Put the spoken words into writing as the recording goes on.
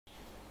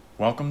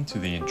Welcome to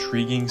the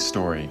intriguing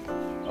story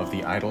of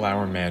the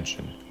Idlehour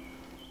Mansion,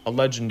 a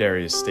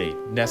legendary estate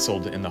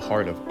nestled in the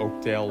heart of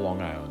Oakdale,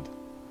 Long Island.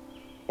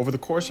 Over the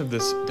course of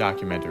this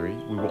documentary,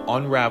 we will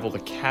unravel the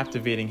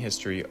captivating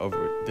history of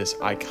this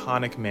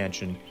iconic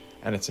mansion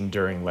and its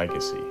enduring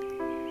legacy.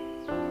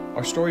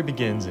 Our story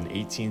begins in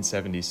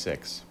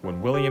 1876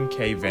 when William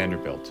K.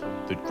 Vanderbilt,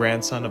 the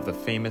grandson of the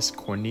famous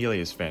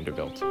Cornelius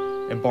Vanderbilt,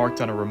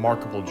 embarked on a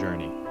remarkable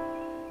journey.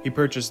 He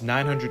purchased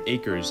 900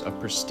 acres of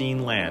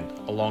pristine land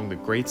along the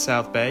Great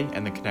South Bay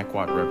and the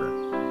Connecticut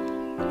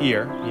River.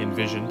 Here, he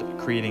envisioned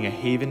creating a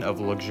haven of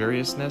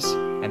luxuriousness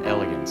and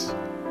elegance.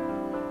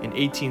 In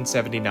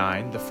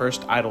 1879, the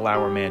first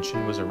Idlehour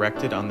Mansion was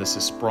erected on this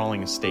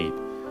sprawling estate,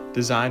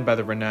 designed by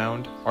the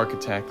renowned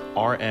architect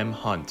R.M.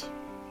 Hunt.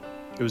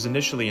 It was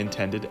initially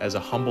intended as a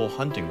humble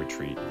hunting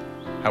retreat.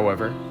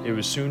 However, it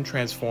was soon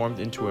transformed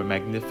into a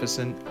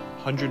magnificent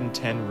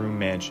 110-room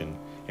mansion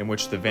in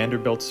which the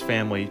Vanderbilt's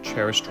family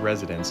cherished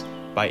residence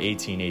by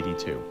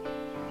 1882.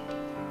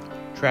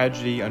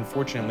 Tragedy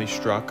unfortunately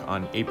struck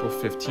on April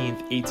 15,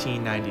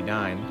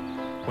 1899,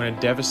 when a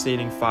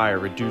devastating fire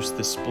reduced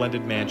the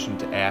splendid mansion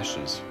to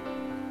ashes.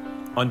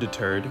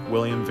 Undeterred,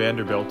 William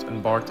Vanderbilt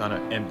embarked on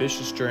an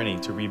ambitious journey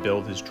to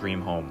rebuild his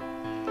dream home.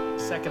 The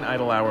second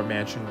Idlehour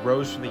Mansion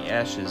rose from the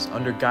ashes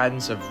under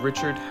guidance of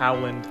Richard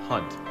Howland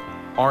Hunt,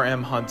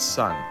 R.M. Hunt's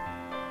son.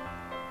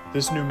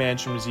 This new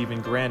mansion was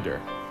even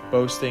grander,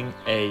 boasting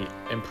an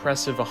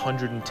impressive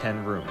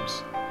 110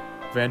 rooms.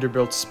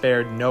 Vanderbilt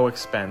spared no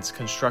expense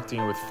constructing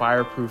it with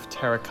fireproof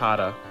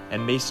terracotta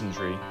and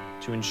masonry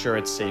to ensure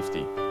its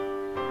safety.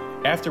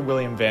 After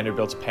William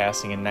Vanderbilt's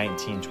passing in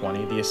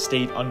 1920, the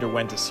estate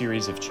underwent a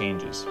series of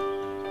changes.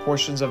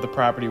 Portions of the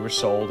property were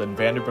sold and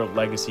Vanderbilt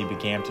legacy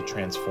began to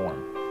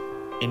transform.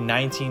 In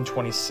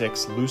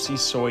 1926, Lucy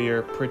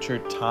Sawyer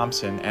Pritchard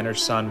Thompson and her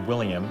son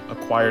William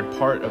acquired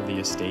part of the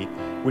estate,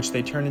 which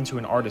they turned into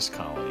an artist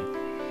colony.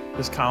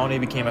 This colony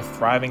became a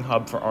thriving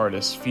hub for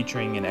artists,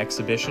 featuring an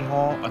exhibition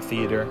hall, a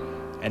theater,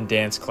 and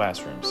dance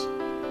classrooms.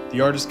 The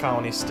artist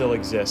colony still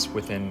exists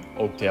within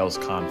Oakdale's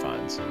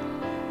confines.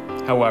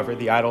 However,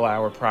 the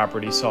Idlehour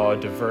property saw a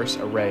diverse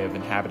array of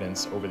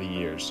inhabitants over the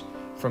years,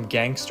 from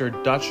gangster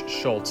Dutch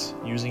Schultz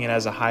using it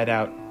as a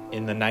hideout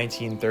in the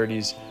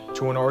 1930s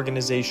to an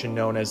organization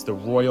known as the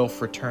Royal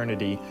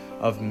Fraternity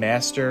of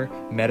Master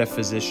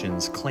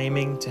Metaphysicians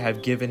claiming to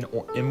have given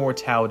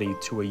immortality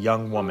to a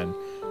young woman.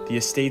 The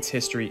estate's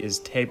history is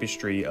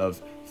tapestry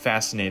of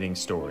fascinating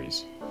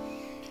stories.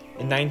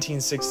 In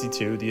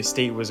 1962, the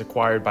estate was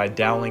acquired by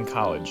Dowling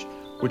College,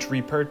 which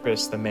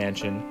repurposed the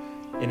mansion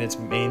in its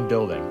main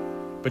building.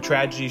 But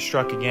tragedy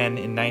struck again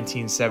in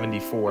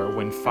 1974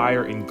 when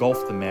fire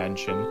engulfed the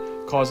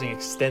mansion, causing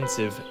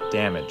extensive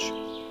damage.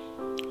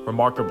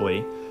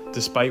 Remarkably,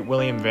 despite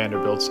William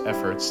Vanderbilt's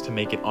efforts to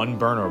make it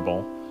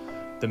unburnable,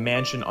 the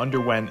mansion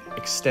underwent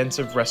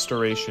extensive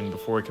restoration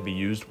before it could be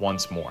used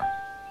once more.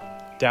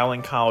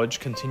 Dowling College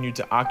continued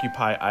to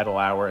occupy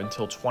Idlehour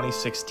until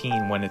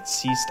 2016 when it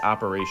ceased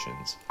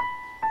operations.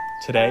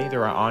 Today,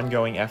 there are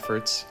ongoing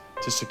efforts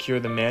to secure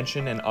the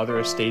mansion and other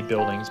estate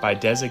buildings by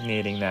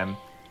designating them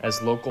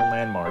as local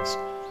landmarks,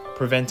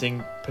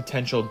 preventing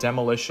potential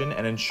demolition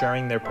and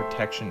ensuring their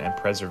protection and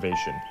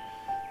preservation.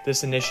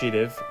 This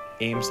initiative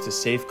aims to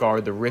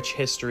safeguard the rich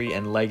history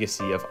and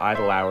legacy of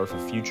Idlehour for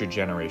future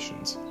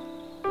generations.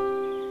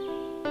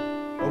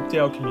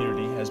 Oakdale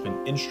community has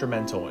been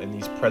instrumental in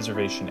these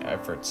preservation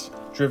efforts,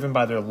 driven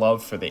by their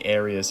love for the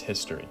area's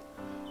history.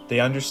 They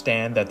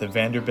understand that the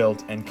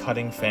Vanderbilt and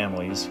Cutting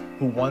families,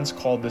 who once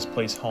called this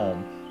place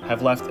home,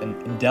 have left an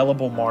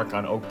indelible mark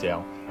on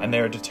Oakdale, and they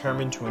are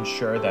determined to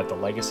ensure that the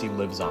legacy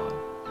lives on.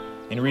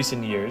 In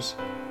recent years,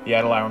 the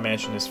Idlehour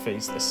Mansion has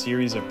faced a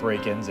series of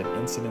break-ins and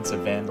incidents of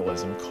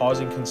vandalism,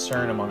 causing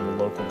concern among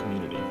the local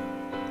community.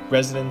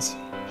 Residents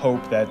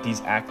hope that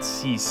these acts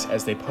cease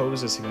as they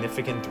pose a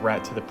significant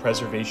threat to the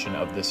preservation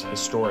of this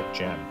historic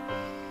gem.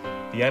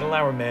 The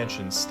Idlehour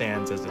Mansion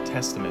stands as a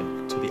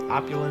testament to the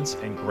opulence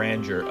and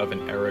grandeur of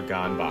an era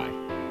gone by.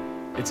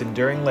 Its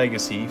enduring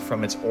legacy,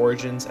 from its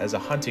origins as a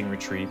hunting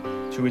retreat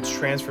to its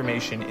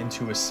transformation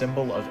into a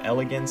symbol of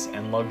elegance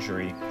and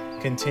luxury,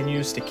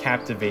 continues to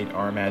captivate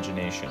our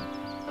imagination.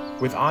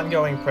 With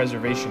ongoing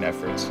preservation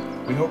efforts,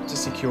 we hope to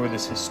secure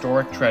this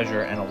historic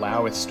treasure and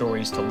allow its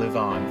stories to live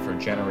on for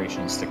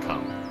generations to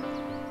come.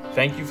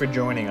 Thank you for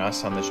joining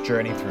us on this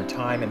journey through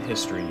time and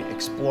history,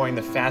 exploring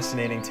the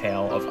fascinating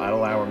tale of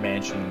Idlehour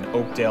Mansion in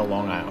Oakdale,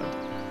 Long Island.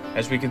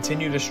 As we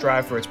continue to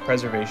strive for its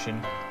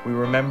preservation, we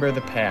remember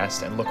the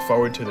past and look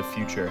forward to the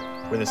future,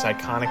 where this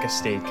iconic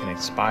estate can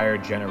inspire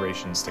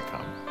generations to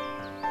come.